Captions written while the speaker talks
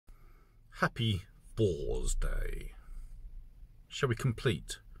Happy Thor's Day. Shall we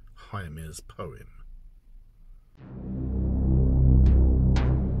complete Hymir's poem?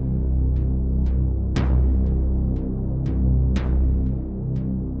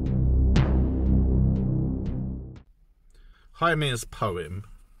 Hymir's poem,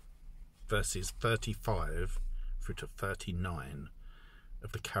 verses 35 through to 39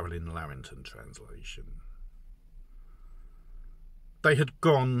 of the Caroline Larrington translation. They had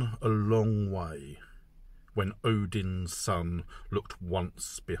gone a long way when Odin's son looked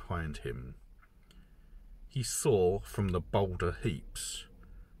once behind him. He saw from the boulder heaps,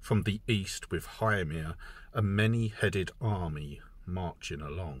 from the east with Hymir, a many-headed army marching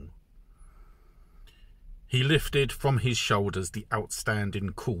along. He lifted from his shoulders the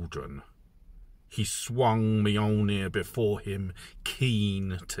outstanding cauldron. He swung Miollnir before him,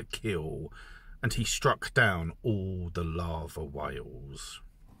 keen to kill, and he struck down all the lava whales.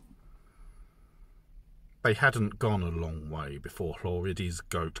 They hadn't gone a long way before Hloridi's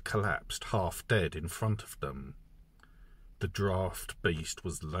goat collapsed half dead in front of them. The draught beast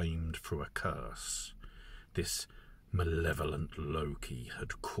was lamed through a curse this malevolent Loki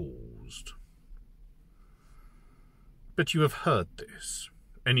had caused. But you have heard this.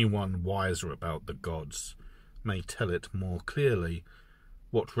 Anyone wiser about the gods may tell it more clearly,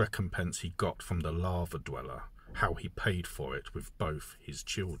 what recompense he got from the lava dweller, how he paid for it with both his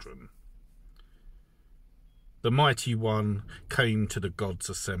children. The mighty one came to the gods'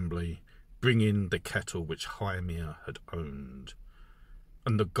 assembly, bringing the kettle which Hymir had owned,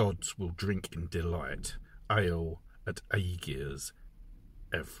 and the gods will drink in delight ale at Aegir's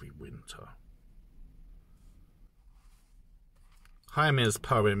every winter. Hymir's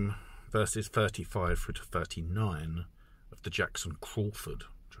poem, verses 35 through to 39 of the Jackson Crawford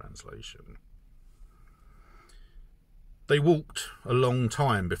translation. They walked a long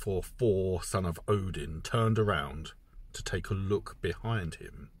time before Thor, son of Odin, turned around to take a look behind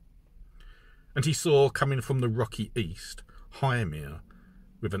him. And he saw, coming from the rocky east, Hymir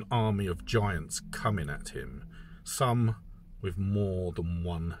with an army of giants coming at him, some with more than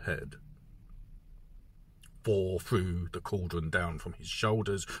one head. Thor threw the cauldron down from his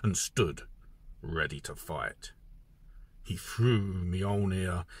shoulders and stood ready to fight. He threw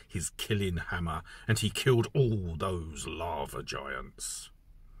Miollnir his killing hammer, and he killed all those lava giants.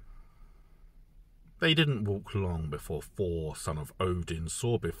 They didn't walk long before Thor, son of Odin,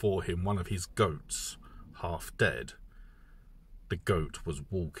 saw before him one of his goats, half dead. The goat was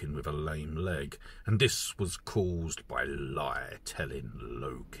walking with a lame leg, and this was caused by lie-telling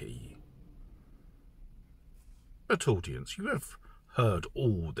Loki. But audience, you have heard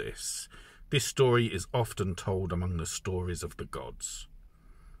all this. This story is often told among the stories of the gods.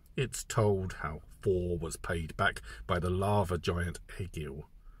 It's told how Thor was paid back by the lava giant Aegir.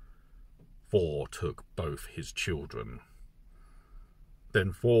 Thor took both his children.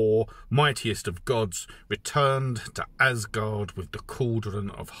 Then Thor, mightiest of gods, returned to Asgard with the cauldron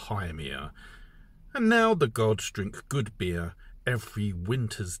of Hymir, and now the gods drink good beer every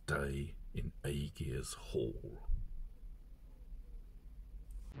winter's day in Aegir's hall.